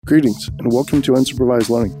Greetings, and welcome to Unsupervised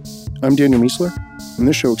Learning. I'm Daniel Miessler, and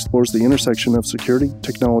this show explores the intersection of security,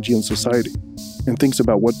 technology, and society, and thinks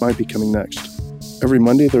about what might be coming next. Every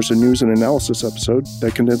Monday, there's a news and analysis episode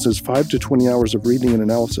that condenses 5 to 20 hours of reading and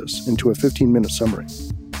analysis into a 15-minute summary,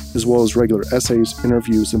 as well as regular essays,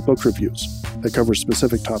 interviews, and book reviews that cover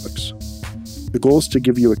specific topics. The goal is to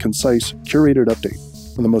give you a concise, curated update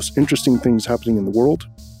on the most interesting things happening in the world,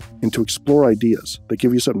 and to explore ideas that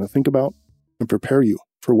give you something to think about and prepare you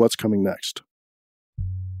for what's coming next.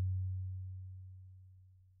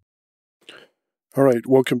 All right,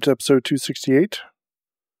 welcome to episode 268.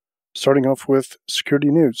 Starting off with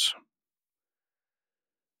security news.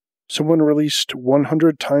 Someone released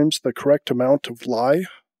 100 times the correct amount of lye,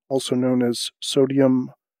 also known as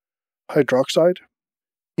sodium hydroxide,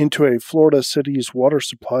 into a Florida city's water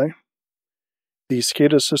supply. The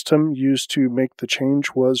SCADA system used to make the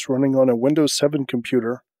change was running on a Windows 7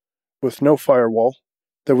 computer with no firewall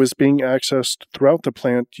that was being accessed throughout the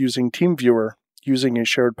plant using TeamViewer using a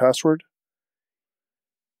shared password.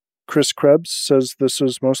 Chris Krebs says this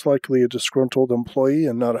is most likely a disgruntled employee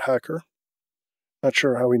and not a hacker. Not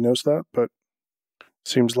sure how he knows that, but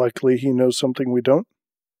seems likely he knows something we don't.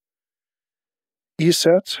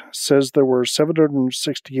 ESET says there were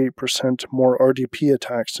 768% more RDP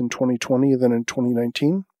attacks in 2020 than in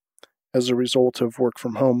 2019 as a result of work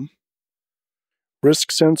from home.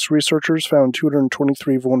 RiskSense researchers found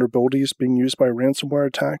 223 vulnerabilities being used by ransomware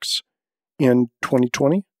attacks in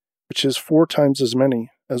 2020, which is 4 times as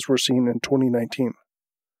many as were seen in 2019.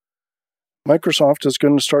 Microsoft is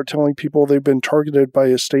going to start telling people they've been targeted by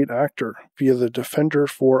a state actor via the Defender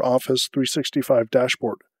for Office 365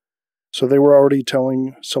 dashboard. So they were already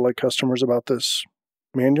telling select customers about this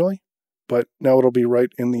manually, but now it'll be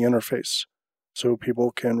right in the interface so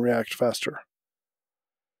people can react faster.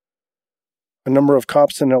 A number of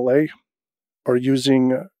cops in LA are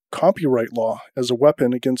using copyright law as a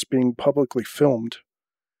weapon against being publicly filmed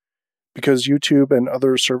because YouTube and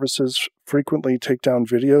other services frequently take down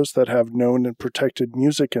videos that have known and protected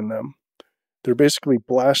music in them. They're basically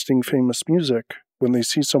blasting famous music when they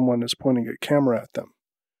see someone is pointing a camera at them.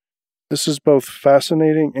 This is both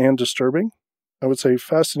fascinating and disturbing. I would say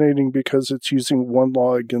fascinating because it's using one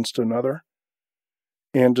law against another,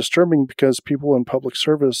 and disturbing because people in public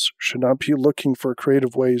service should not be looking for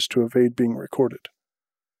creative ways to evade being recorded.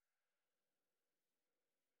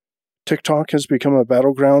 TikTok has become a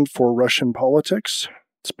battleground for Russian politics.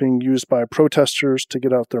 It's being used by protesters to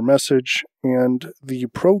get out their message, and the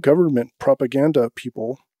pro-government propaganda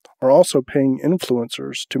people are also paying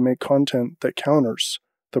influencers to make content that counters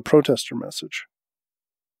the protester message.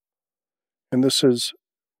 And this is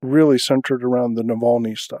really centered around the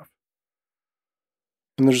Navalny stuff.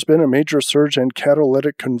 And there's been a major surge in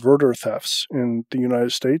catalytic converter thefts in the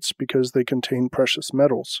United States because they contain precious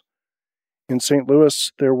metals. In St.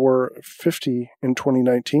 Louis, there were 50 in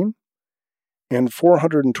 2019 and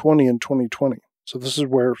 420 in 2020. So this is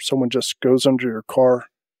where someone just goes under your car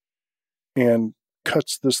and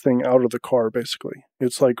cuts this thing out of the car, basically.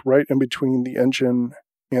 It's like right in between the engine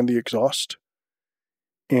and the exhaust.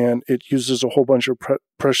 And it uses a whole bunch of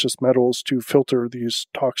precious metals to filter these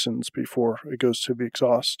toxins before it goes to the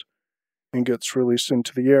exhaust and gets released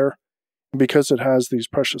into the air. And because it has these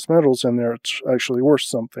precious metals in there, it's actually worth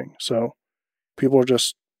something. So people are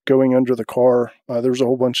just going under the car. There's a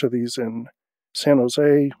whole bunch of these in San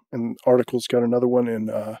Jose, and articles got another one in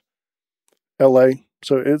LA.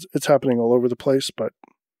 So it's happening all over the place. But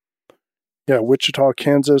yeah, Wichita,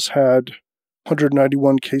 Kansas had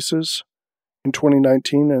 191 cases in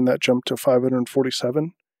 2019, and that jumped to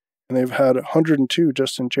 547, and they've had 102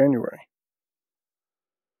 just in January.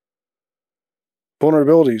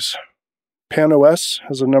 Vulnerabilities. PanOS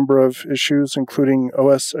has a number of issues, including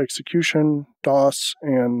OS execution, DOS,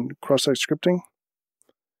 and cross-site scripting.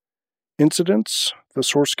 Incidents. The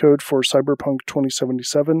source code for Cyberpunk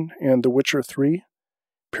 2077 and The Witcher 3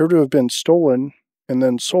 appear to have been stolen and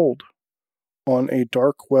then sold on a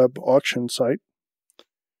dark web auction site.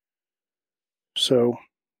 So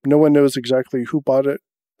no one knows exactly who bought it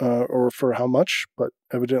or for how much, but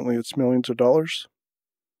evidently it's millions of dollars,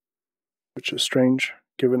 which is strange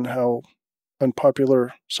given how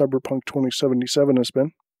unpopular Cyberpunk 2077 has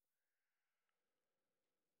been.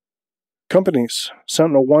 Companies.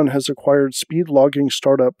 SentinelOne has acquired speed logging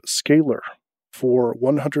startup Scalar for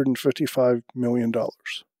 $155 million.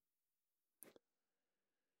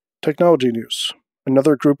 Technology news.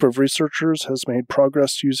 Another group of researchers has made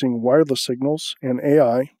progress using wireless signals and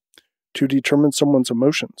AI to determine someone's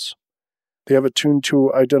emotions. They have it tuned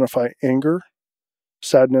to identify anger,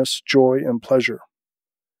 sadness, joy, and pleasure.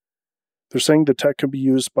 They're saying the tech can be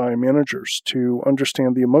used by managers to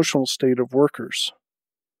understand the emotional state of workers.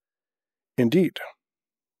 Indeed.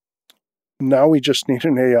 Now we just need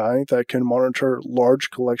an AI that can monitor large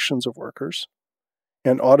collections of workers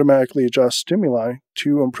and automatically adjust stimuli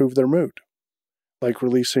to improve their mood, like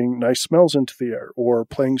releasing nice smells into the air or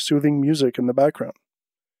playing soothing music in the background.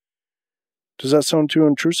 Does that sound too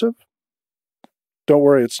intrusive? Don't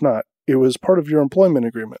worry, it's not. It was part of your employment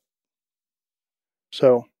agreement.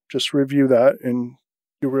 So just review that and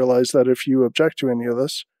you realize that if you object to any of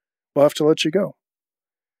this, we'll have to let you go.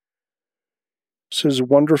 This is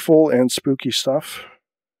wonderful and spooky stuff.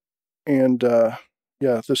 And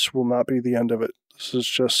this will not be the end of it. This is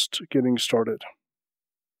just getting started.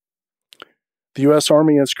 The U.S.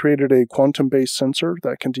 Army has created a quantum-based sensor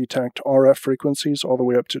that can detect RF frequencies all the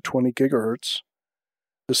way up to 20 gigahertz.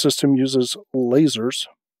 The system uses lasers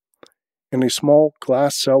and a small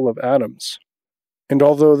glass cell of atoms. And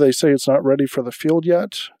although they say it's not ready for the field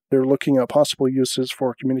yet, they're looking at possible uses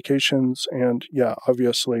for communications and,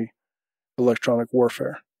 obviously, electronic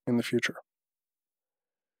warfare in the future.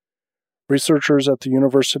 Researchers at the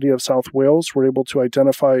University of South Wales were able to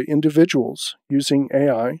identify individuals using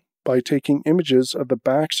AI by taking images of the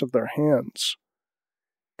backs of their hands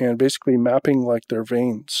and basically mapping like their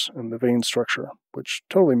veins and the vein structure, which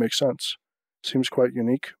totally makes sense. Seems quite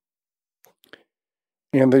unique.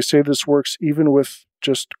 And they say this works even with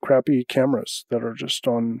just crappy cameras that are just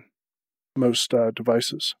on most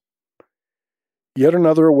devices. Yet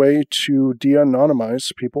another way to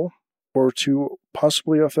de-anonymize people or to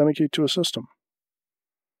possibly authenticate to a system.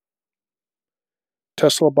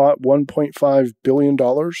 Tesla bought $1.5 billion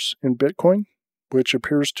in Bitcoin, which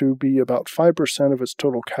appears to be about 5% of its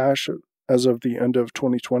total cash as of the end of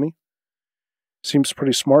 2020. Seems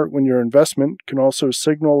pretty smart when your investment can also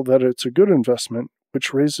signal that it's a good investment,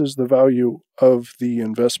 which raises the value of the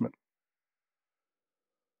investment.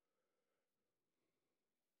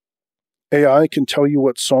 AI can tell you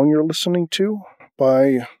what song you're listening to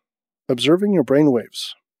by observing your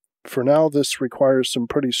brainwaves. For now, this requires some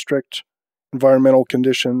pretty strict environmental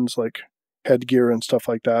conditions like headgear and stuff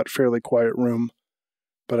like that, fairly quiet room.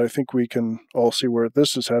 But I think we can all see where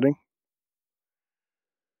this is heading.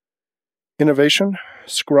 Innovation,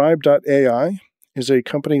 Scribe.ai is a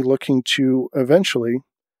company looking to eventually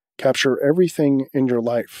capture everything in your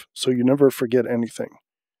life so you never forget anything.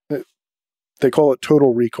 They call it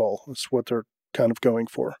total recall. That's what they're kind of going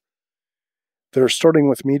for. They're starting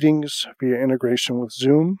with meetings via integration with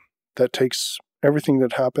Zoom that takes everything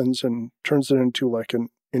that happens and turns it into like an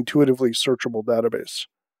intuitively searchable database.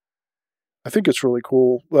 I think it's really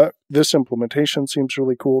cool. This implementation seems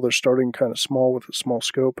really cool. They're starting kind of small with a small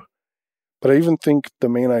scope. But I even think the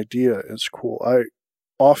main idea is cool. I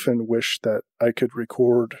often wish that I could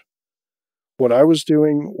record what I was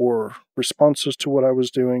doing or responses to what I was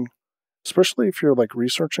doing, especially if you're like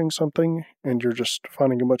researching something and you're just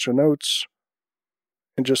finding a bunch of notes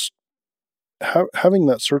and just having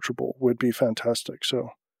that searchable would be fantastic. So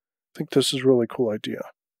I think this is a really cool idea.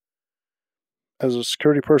 As a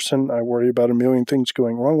security person, I worry about a million things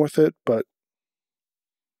going wrong with it, but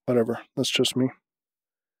whatever. That's just me.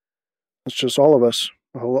 It's just all of us.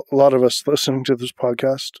 A lot of us listening to this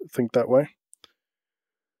podcast think that way.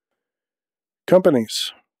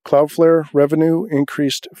 Companies. Cloudflare revenue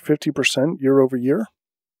increased 50% year over year.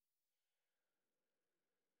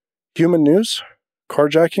 Human news.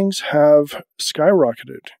 Carjackings have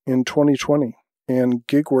skyrocketed in 2020, and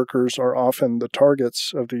gig workers are often the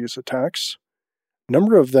targets of these attacks. A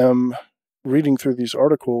number of them, reading through these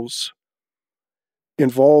articles,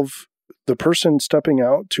 involve the person stepping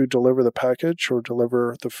out to deliver the package or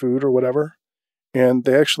deliver the food or whatever, and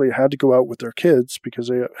they actually had to go out with their kids because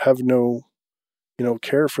they have no,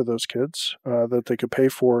 care for those kids that they could pay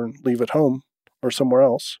for and leave at home or somewhere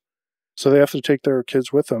else. So they have to take their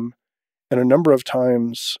kids with them. And a number of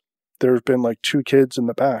times there have been like two kids in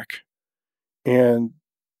the back and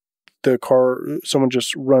the car, someone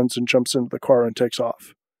just runs and jumps into the car and takes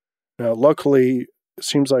off. Now, luckily, it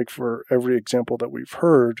seems like for every example that we've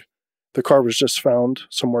heard, the car was just found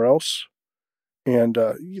somewhere else and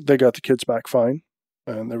they got the kids back fine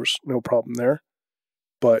and there was no problem there.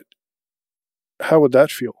 But how would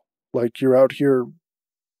that feel? Like you're out here,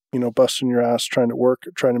 busting your ass trying to work,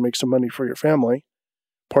 trying to make some money for your family.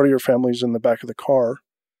 Part of your family's in the back of the car,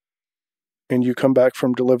 and you come back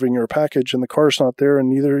from delivering your package and the car's not there and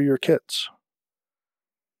neither are your kids.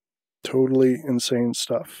 Totally insane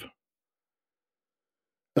stuff.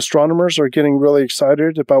 Astronomers are getting really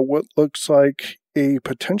excited about what looks like a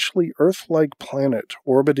potentially Earth-like planet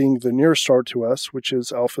orbiting the nearest star to us, which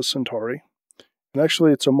is Alpha Centauri. And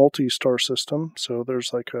actually, it's a multi-star system, so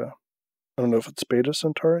there's like a I don't know if it's Beta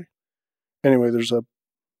Centauri. Anyway, there's a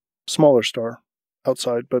smaller star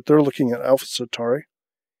outside, but they're looking at Alpha Centauri.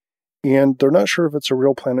 And they're not sure if it's a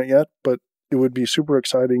real planet yet, but it would be super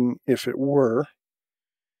exciting if it were,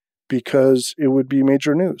 because it would be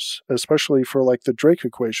major news, especially for like the Drake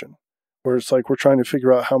equation, where it's like we're trying to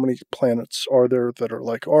figure out how many planets are there that are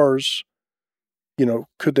like ours.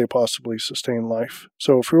 Could they possibly sustain life?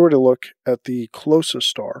 So if we were to look at the closest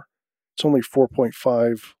star, it's only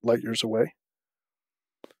 4.5 light years away.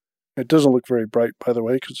 It doesn't look very bright, by the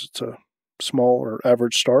way, because it's a small or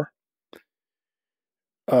average star.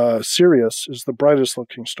 Sirius is the brightest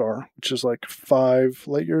looking star, which is like 5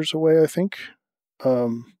 light years away, I think.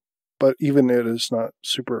 But even it is not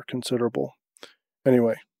super considerable.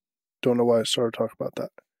 Anyway, don't know why I started talking about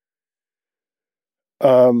that.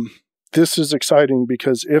 This is exciting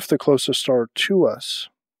because if the closest star to us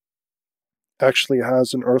actually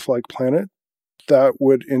has an Earth-like planet, that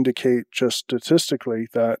would indicate just statistically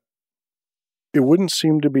that it wouldn't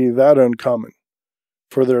seem to be that uncommon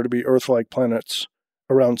for there to be Earth-like planets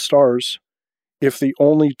around stars if the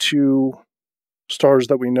only 2 stars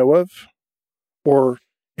that we know of, or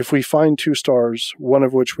if we find 2 stars, one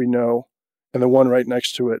of which we know, and the one right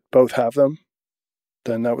next to it, both have them,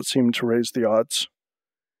 then that would seem to raise the odds.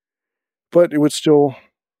 But it would still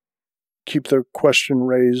keep the question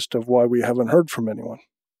raised of why we haven't heard from anyone.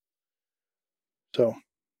 So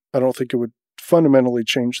I don't think it would fundamentally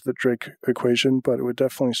change the Drake equation, but it would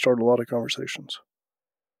definitely start a lot of conversations.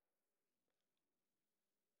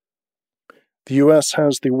 The U.S.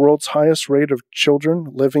 has the world's highest rate of children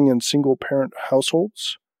living in single-parent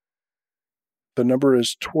households. The number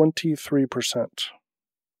is 23%.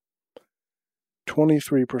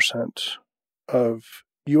 23% of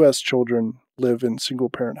U.S. children live in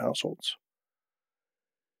single-parent households.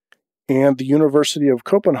 And the University of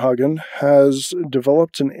Copenhagen has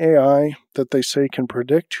developed an AI that they say can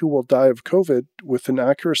predict who will die of COVID with an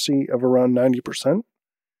accuracy of around 90%.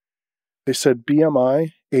 They said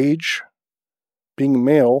BMI, age, being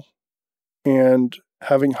male, and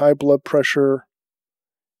having high blood pressure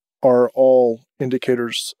are all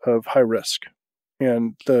indicators of high risk.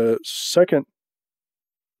 And the second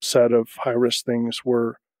set of high-risk things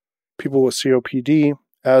were people with COPD,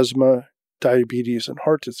 asthma, diabetes, and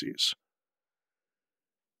heart disease,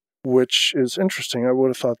 which is interesting. I would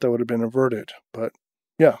have thought that would have been averted. But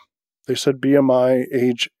yeah, they said BMI,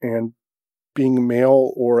 age, and being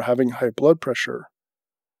male or having high blood pressure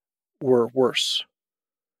were worse,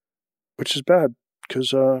 which is bad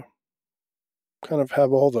because kind of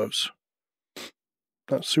have all those.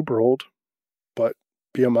 Not super old, but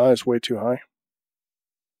BMI is way too high.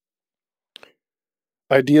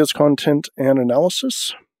 Ideas, content, and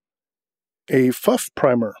analysis. A FUF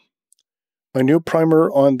primer. A new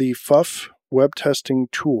primer on the FUF web testing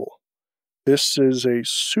tool. This is a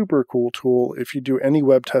super cool tool. If you do any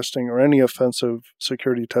web testing or any offensive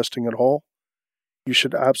security testing at all, you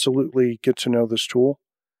should absolutely get to know this tool,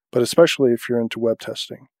 but especially if you're into web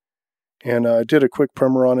testing. And I did a quick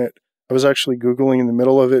primer on it. I was actually Googling in the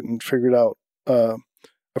middle of it and figured out a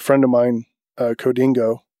friend of mine,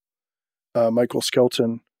 Codingo, Michael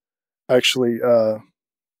Skelton, actually,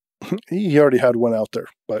 he already had one out there,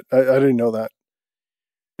 but I didn't know that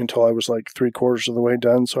until I was like 3/4 of the way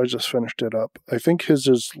done, so I just finished it up. I think his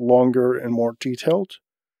is longer and more detailed,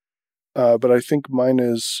 but I think mine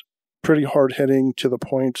is pretty hard-hitting to the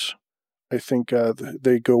point. I think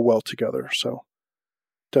they go well together, so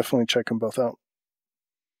definitely check them both out.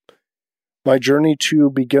 My journey to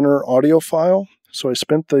beginner audiophile. So I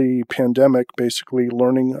spent the pandemic basically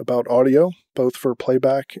learning about audio, both for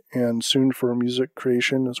playback and soon for music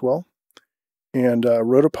creation as well, and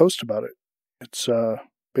wrote a post about it. It's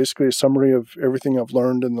basically a summary of everything I've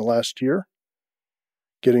learned in the last year,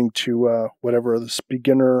 getting to whatever this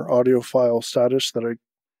beginner audiophile status that I'm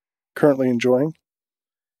currently enjoying.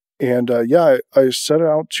 And I set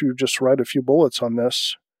out to just write a few bullets on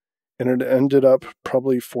this, and it ended up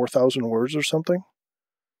probably 4,000 words or something.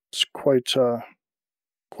 It's quite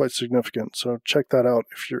significant. So check that out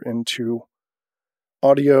if you're into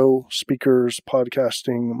audio, speakers,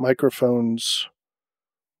 podcasting, microphones,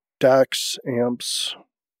 DACs, amps,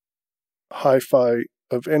 hi-fi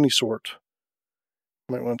of any sort.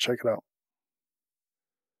 You might want to check it out.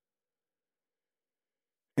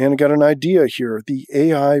 And I got an idea here, the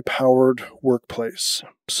AI-powered workplace.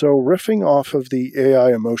 So riffing off of the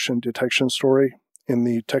AI emotion detection story in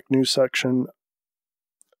the tech news section,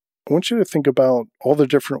 I want you to think about all the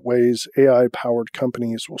different ways AI-powered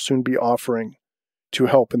companies will soon be offering to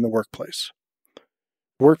help in the workplace.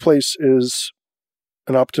 Workplace is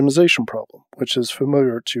an optimization problem, which is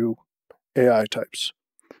familiar to AI types.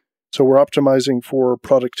 So we're optimizing for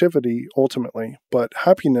productivity ultimately, but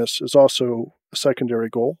happiness is also a secondary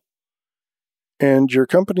goal. And your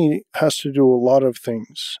company has to do a lot of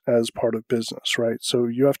things as part of business, right? So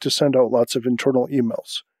you have to send out lots of internal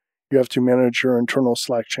emails. You have to manage your internal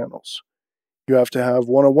Slack channels. You have to have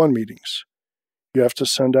one-on-one meetings. You have to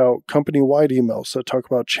send out company-wide emails that talk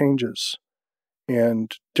about changes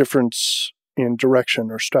and difference in direction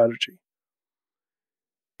or strategy.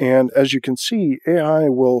 And as you can see, AI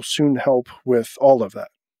will soon help with all of that.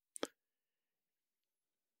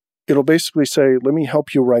 It'll basically say, let me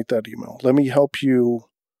help you write that email. Let me help you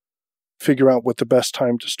figure out what the best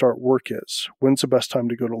time to start work is. When's the best time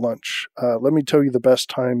to go to lunch? Let me tell you the best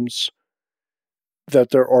times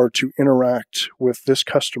that there are to interact with this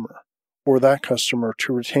customer or that customer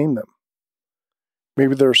to retain them.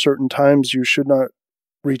 Maybe there are certain times you should not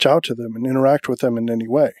reach out to them and interact with them in any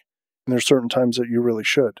way. And there's certain times that you really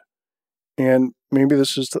should. And maybe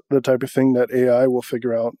this is the type of thing that AI will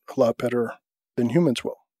figure out a lot better than humans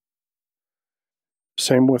will.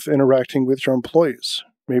 Same with interacting with your employees.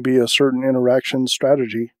 Maybe a certain interaction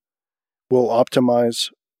strategy will optimize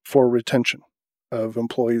for retention of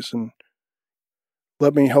employees. And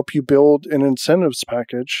let me help you build an incentives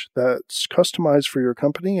package that's customized for your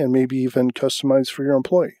company and maybe even customized for your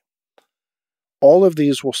employee. All of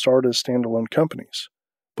these will start as standalone companies,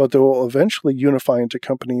 but they will eventually unify into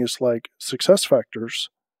companies like SuccessFactors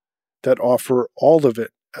that offer all of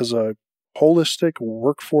it as a holistic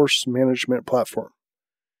workforce management platform.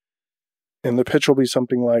 And the pitch will be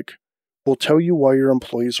something like, we'll tell you why your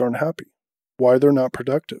employees aren't happy, why they're not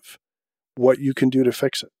productive, what you can do to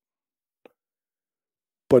fix it.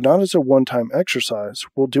 But not as a one-time exercise,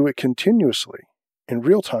 we'll do it continuously, in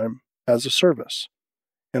real time, as a service.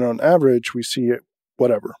 And on average, we see it,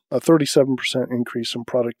 a 37% increase in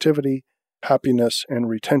productivity, happiness, and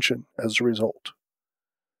retention as a result.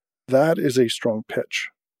 That is a strong pitch.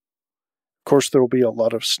 Of course, there will be a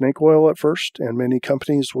lot of snake oil at first, and many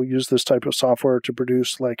companies will use this type of software to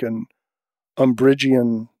produce like an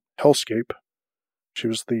Umbridgian hellscape. She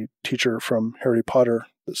was the teacher from Harry Potter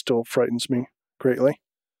that still frightens me greatly.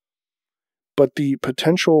 But the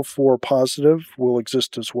potential for positive will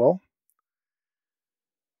exist as well.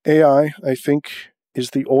 AI, I think,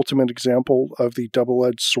 is the ultimate example of the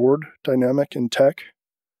double-edged sword dynamic in tech.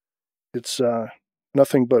 It's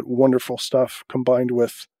nothing but wonderful stuff combined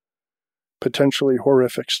with potentially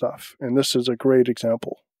horrific stuff. And this is a great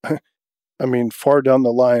example. I mean, far down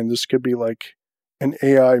the line, this could be like an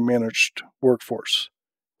AI-managed workforce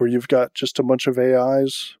where you've got just a bunch of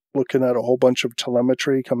AIs looking at a whole bunch of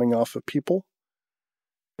telemetry coming off of people,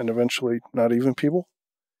 and eventually not even people,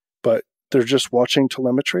 but they're just watching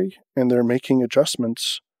telemetry and they're making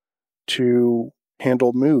adjustments to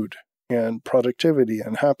handle mood and productivity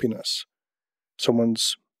and happiness.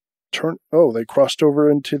 Someone's they crossed over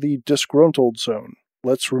into the disgruntled zone.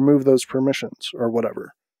 Let's remove those permissions or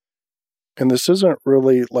whatever. And this isn't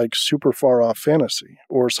really like super far off fantasy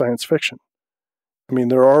or science fiction. I mean,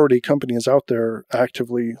 there are already companies out there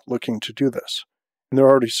actively looking to do this. And there are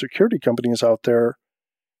already security companies out there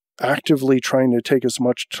actively trying to take as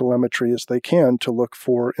much telemetry as they can to look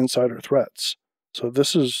for insider threats. So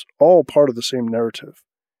this is all part of the same narrative.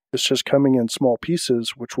 It's just coming in small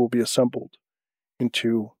pieces, which will be assembled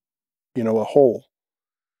into a whole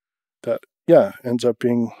that, ends up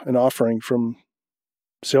being an offering from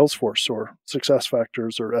Salesforce or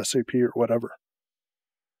SuccessFactors or SAP or whatever.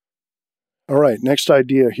 All right, next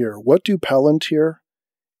idea here. What do Palantir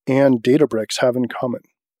and Databricks have in common?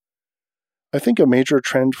 I think a major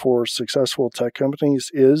trend for successful tech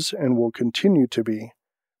companies is and will continue to be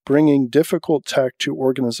bringing difficult tech to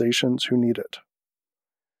organizations who need it.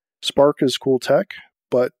 Spark is cool tech,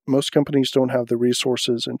 but most companies don't have the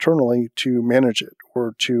resources internally to manage it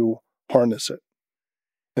or to harness it.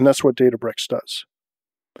 And that's what Databricks does.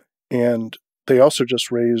 And they also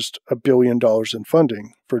just raised $1 billion in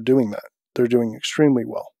funding for doing that. They're doing extremely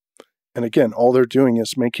well. And again, all they're doing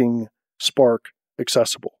is making Spark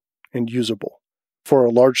accessible and usable for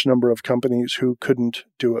a large number of companies who couldn't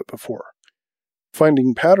do it before.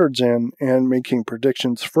 Finding patterns in and making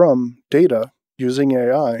predictions from data using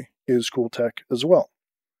AI is cool tech as well.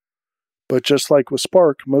 But just like with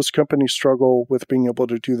Spark, most companies struggle with being able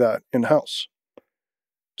to do that in-house.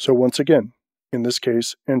 So once again, in this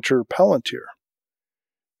case, enter Palantir.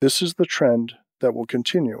 This is the trend that will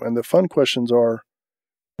continue. And the fun questions are,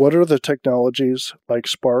 what are the technologies like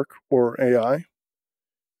Spark or AI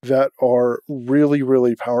that are really,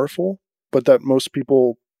 really powerful, but that most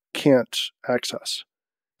people can't access?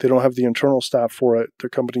 They don't have the internal staff for it. Their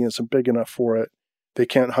company isn't big enough for it. They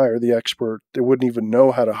can't hire the expert. They wouldn't even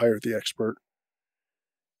know how to hire the expert.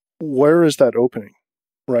 where is that opening,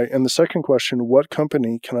 right? And the second question, what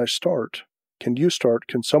company can I start? Can you start?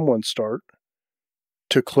 Can someone start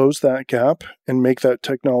to close that gap and make that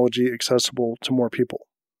technology accessible to more people?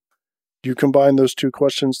 You combine those two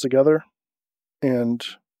questions together, and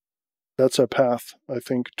that's a path, I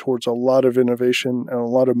think, towards a lot of innovation and a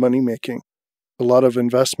lot of money making, a lot of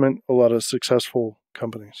investment, a lot of successful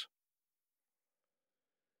companies.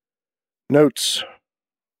 Notes.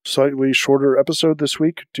 Slightly shorter episode this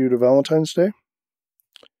week due to Valentine's Day.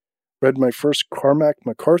 Read my first Cormac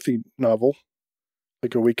McCarthy novel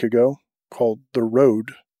like a week ago called The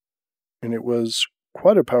Road, and it was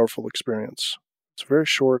quite a powerful experience. It's very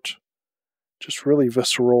short, just really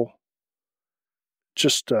visceral.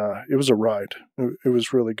 It was a ride. It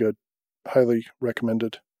was really good. Highly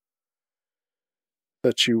recommended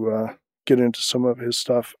that you get into some of his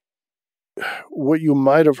stuff. What you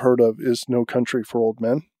might have heard of is No Country for Old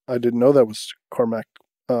Men. I didn't know that was Cormac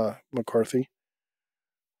McCarthy.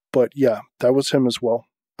 But yeah, that was him as well.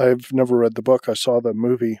 I've never read the book. I saw the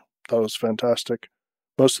movie. Thought it was fantastic.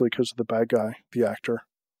 Mostly because of the bad guy, the actor.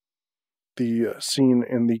 The scene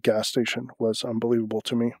in the gas station was unbelievable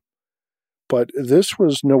to me. But this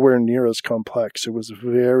was nowhere near as complex. It was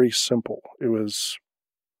very simple. It was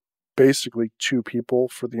basically two people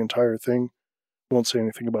for the entire thing. Won't say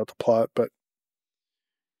anything about the plot, but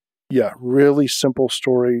yeah, really simple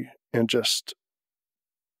story and just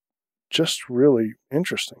really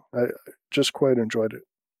interesting. I just quite enjoyed it.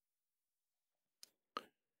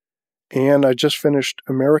 And I just finished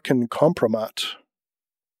American Compromat,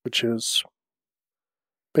 which is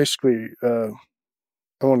basically, I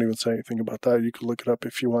won't even say anything about that. You can look it up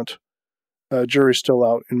if you want. Jury's still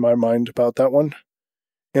out in my mind about that one.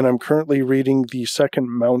 And I'm currently reading The Second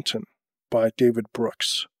Mountain by David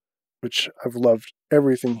Brooks, which I've loved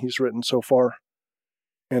everything he's written so far.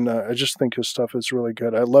 And I just think his stuff is really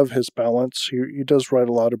good. I love his balance. He does write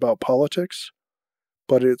a lot about politics,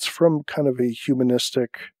 but it's from kind of a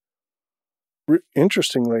humanistic,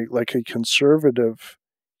 interestingly, like a conservative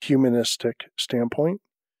humanistic standpoint.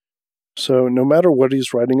 So no matter what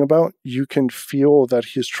he's writing about, you can feel that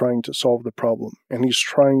he's trying to solve the problem, and he's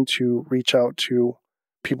trying to reach out to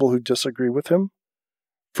people who disagree with him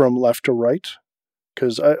from left to right,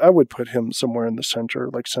 because I would put him somewhere in the center,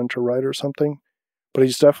 like center right or something. But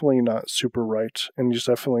he's definitely not super right, and he's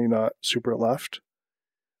definitely not super left.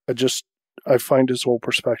 I find his whole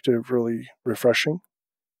perspective really refreshing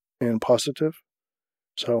and positive.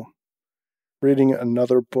 So, reading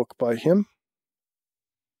another book by him.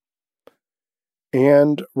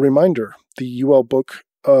 And reminder, the UL book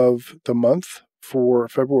of the month for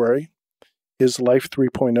February is Life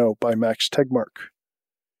 3.0 by Max Tegmark.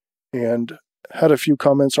 And had a few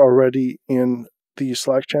comments already in the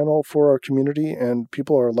Slack channel for our community, and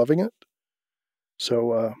people are loving it.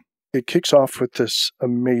 So it kicks off with this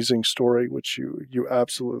amazing story, which you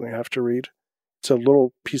absolutely have to read. It's a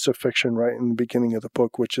little piece of fiction right in the beginning of the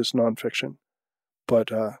book, which is nonfiction.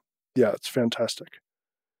 But yeah, it's fantastic.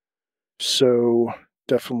 So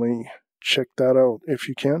definitely check that out if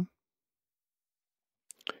you can.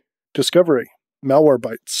 Discovery,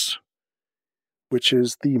 Malwarebytes, which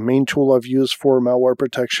is the main tool I've used for malware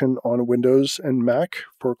protection on Windows and Mac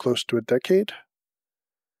for close to a decade.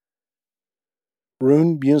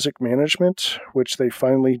 Rune Music Management, which they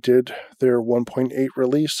finally did their 1.8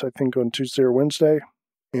 release, I think on Tuesday or Wednesday.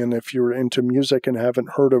 And if you're into music and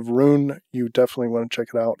haven't heard of Rune, you definitely want to check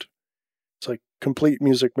it out. It's like complete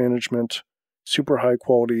music management, super high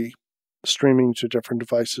quality, streaming to different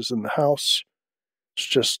devices in the house. It's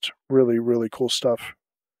just really, really cool stuff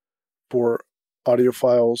for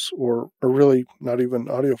audiophiles, or really not even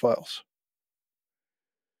audiophiles.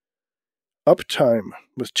 Uptime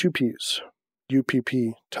with 2 Ps,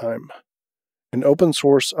 UPP time. An open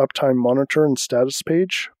source uptime monitor and status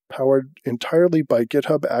page powered entirely by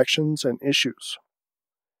GitHub Actions and issues.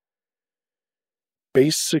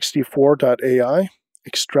 Base64.ai,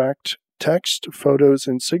 extract text, photos,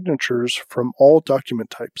 and signatures from all document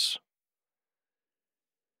types.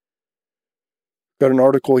 Got an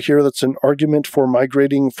article here that's an argument for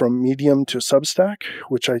migrating from Medium to Substack,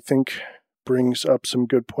 which I think brings up some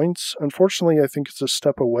good points. Unfortunately, I think it's a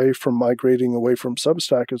step away from migrating away from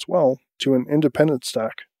Substack as well to an independent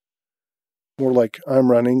stack. More like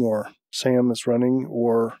I'm running, or Sam is running,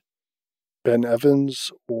 or Ben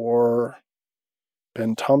Evans, or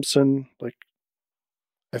Ben Thompson.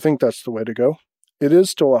 I think that's the way to go. It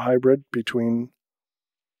is still a hybrid between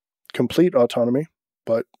complete autonomy,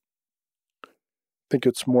 but I think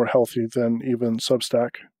it's more healthy than even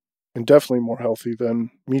Substack, and definitely more healthy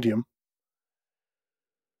than Medium.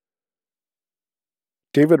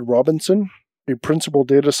 David Robinson, A principal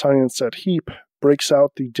data science at HEAP breaks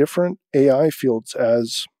out the different AI fields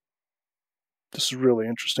as, this is really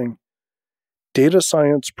interesting, data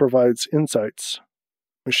science provides insights,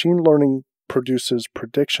 machine learning produces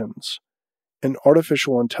predictions, and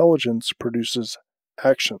artificial intelligence produces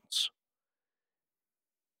actions.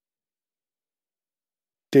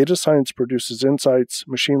 Data science produces insights,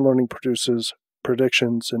 machine learning produces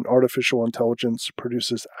predictions, and artificial intelligence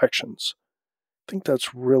produces actions. I think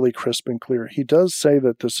that's really crisp and clear. He does say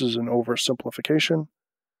that this is an oversimplification,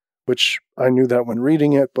 which I knew that when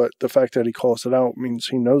reading it, but the fact that he calls it out means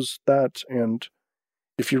he knows that. And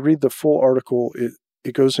if you read the full article,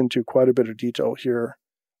 it goes into quite a bit of detail here.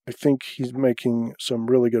 I think he's making some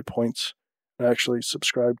really good points. I actually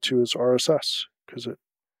subscribed to his RSS because it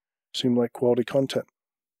seemed like quality content.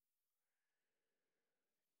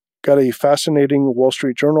 Got a fascinating Wall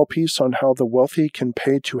Street Journal piece on how the wealthy can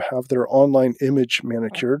pay to have their online image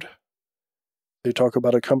manicured. They talk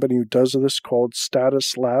about a company who does this called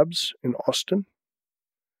Status Labs in Austin.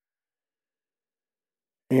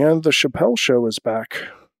 And The Chappelle Show is back.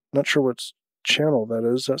 Not sure what channel that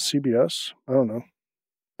is. That's CBS? I don't know.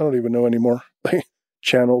 I don't even know anymore.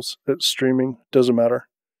 Channels, it's streaming, doesn't matter.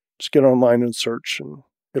 Just get online and search and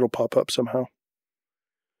it'll pop up somehow.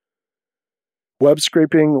 Web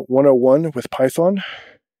Scraping 101 with Python,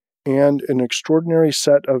 and an extraordinary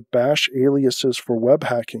set of bash aliases for web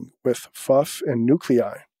hacking with FUF and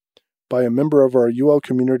Nuclei by a member of our UL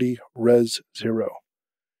community, Res0.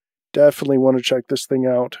 Definitely want to check this thing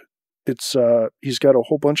out. It's he's got a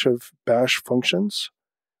whole bunch of bash functions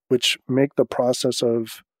which make the process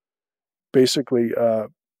of basically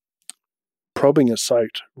probing a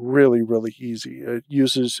site really, really easy. It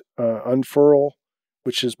uses Unfurl,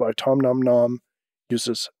 which is by Tom Nom Nom,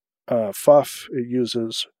 uses FUF, it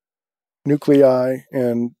uses Nuclei,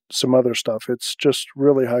 and some other stuff. It's just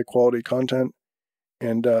really high quality content,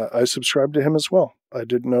 and I subscribed to him as well. I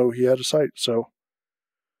didn't know he had a site, so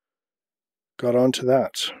got onto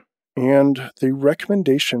that. And the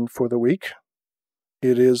recommendation for the week,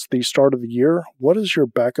 it is the start of the year. What does your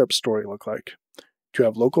backup story look like? Do you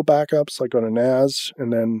have local backups like on a NAS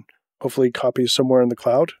and then hopefully copies somewhere in the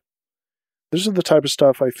cloud? This is the type of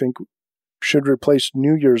stuff I think should replace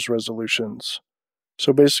New Year's resolutions.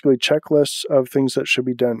 So basically checklists of things that should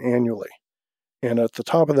be done annually. And at the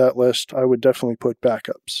top of that list, I would definitely put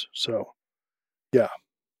backups. So yeah,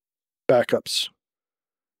 backups.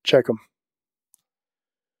 Check them.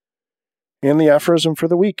 And the aphorism for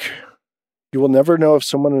the week. You will never know if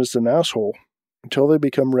someone is an asshole until they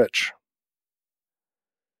become rich.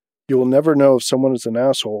 You will never know if someone is an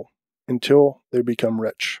asshole until they become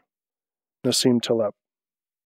rich. Nassim Taleb.